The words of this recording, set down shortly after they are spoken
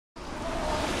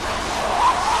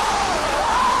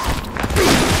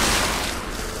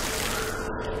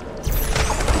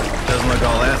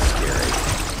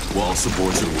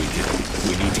supports are weakened.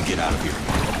 We need to get out of here.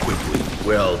 Quickly.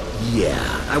 Well, yeah.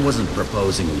 I wasn't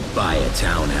proposing we buy a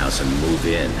townhouse and move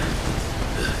in.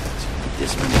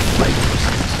 This many fighters.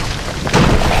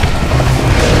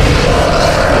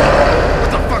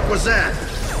 What the fuck was that?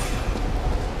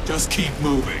 Just keep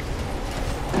moving.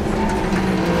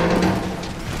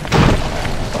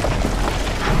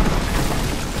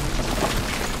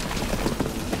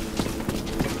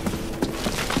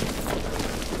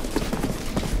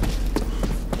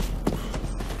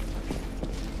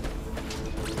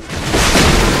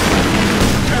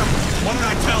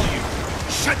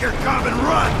 Your cob and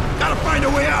run! Gotta find a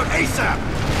way out ASAP!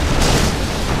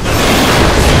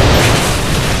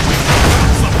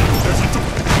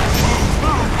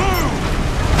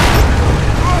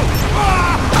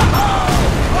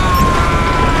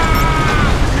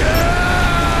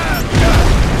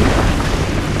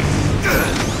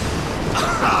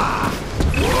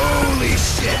 Holy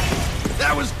shit!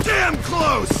 That was damn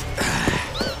close!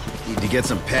 Need to get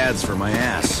some pads for my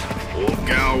ass. Old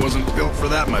gal wasn't built for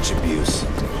that much abuse.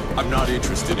 I'm not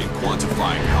interested in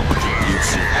quantifying how much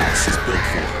abuse your ass is built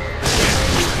for.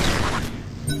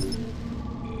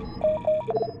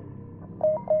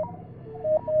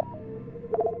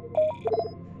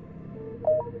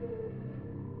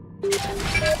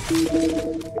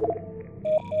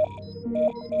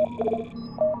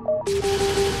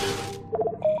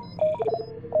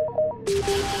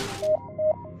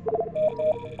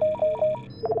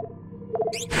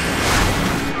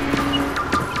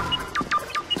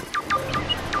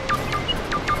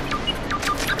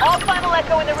 All final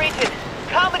echo in the region.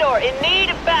 Commodore in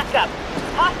need of backup.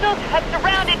 Hostiles have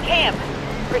surrounded camp.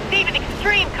 Proceed with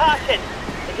extreme caution.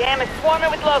 The dam is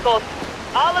swarming with locals.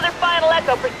 All other final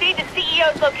echo proceed to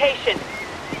CEO's location.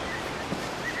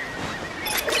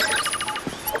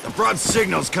 The broad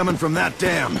signal's coming from that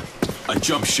dam. A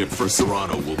jump ship for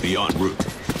Serrano will be en route.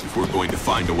 If we're going to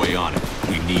find a way on it,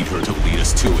 we need her to lead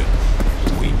us to it.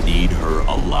 We need her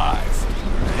alive.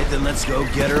 All right, then let's go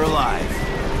get her alive.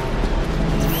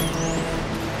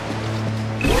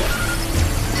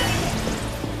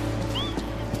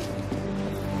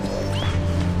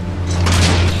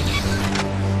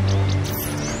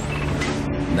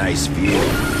 Nice view.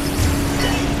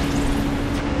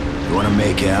 You wanna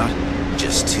make out?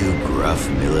 Just two gruff,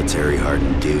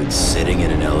 military-hardened dudes sitting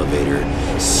in an elevator,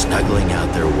 snuggling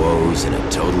out their woes in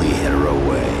a totally hetero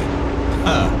way.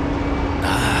 Huh.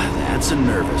 Ah, that's a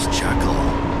nervous chuckle.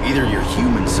 Either your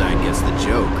human side gets the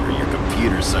joke, or your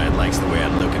computer side likes the way I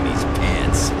look in these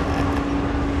pants.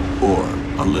 Or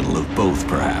a little of both,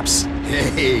 perhaps.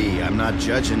 Hey, I'm not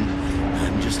judging.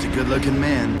 I'm just a good-looking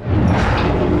man.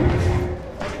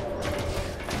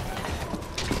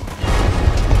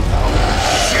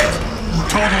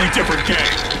 Totally different gang,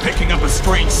 picking up a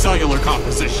strange cellular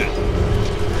composition.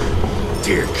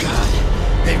 Dear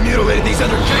God, they've mutilated these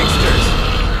other gangsters!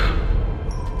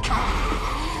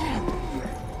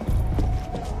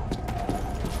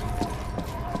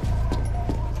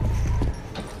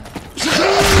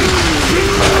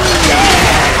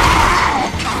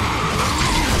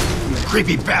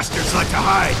 Creepy bastards like to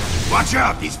hide. Watch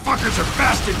out, these fuckers are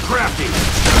fast and crafty.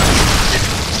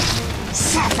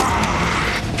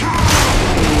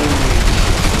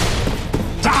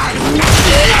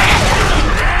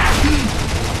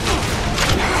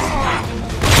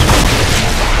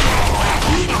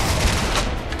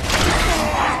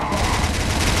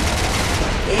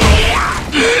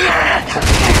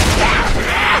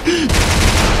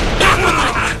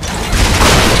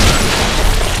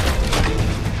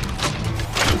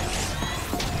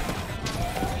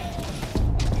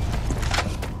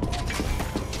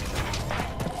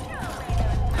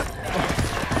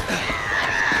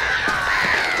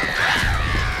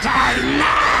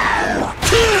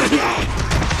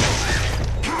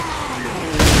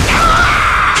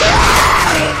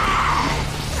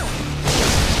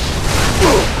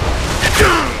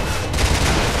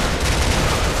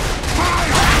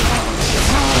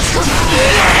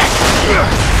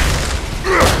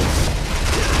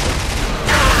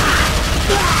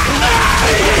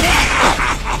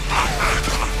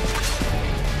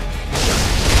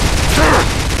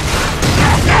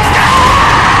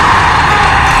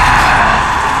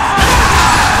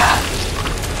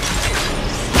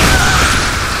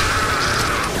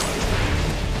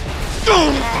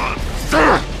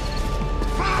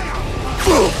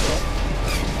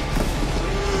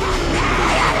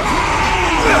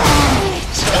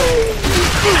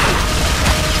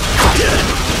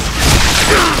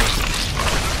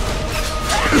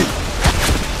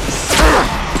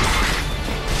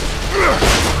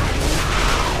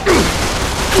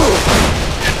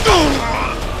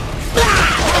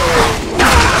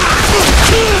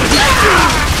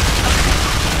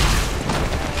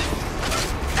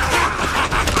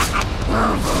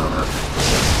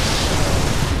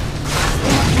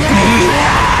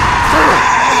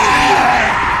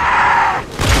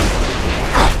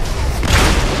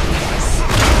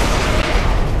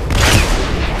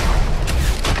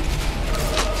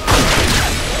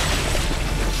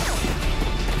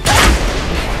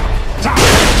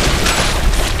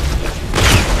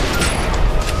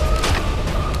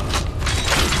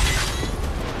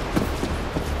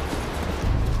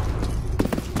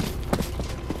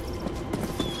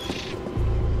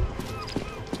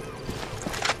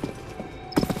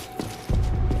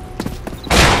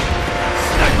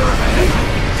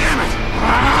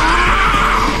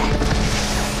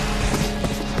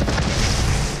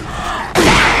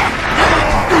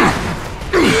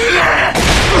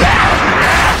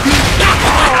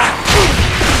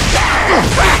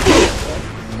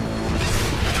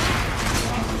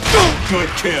 Good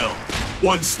kill.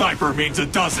 One sniper means a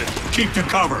dozen. Keep to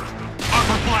cover.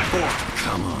 Upper platform.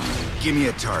 Come on, give me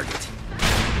a target.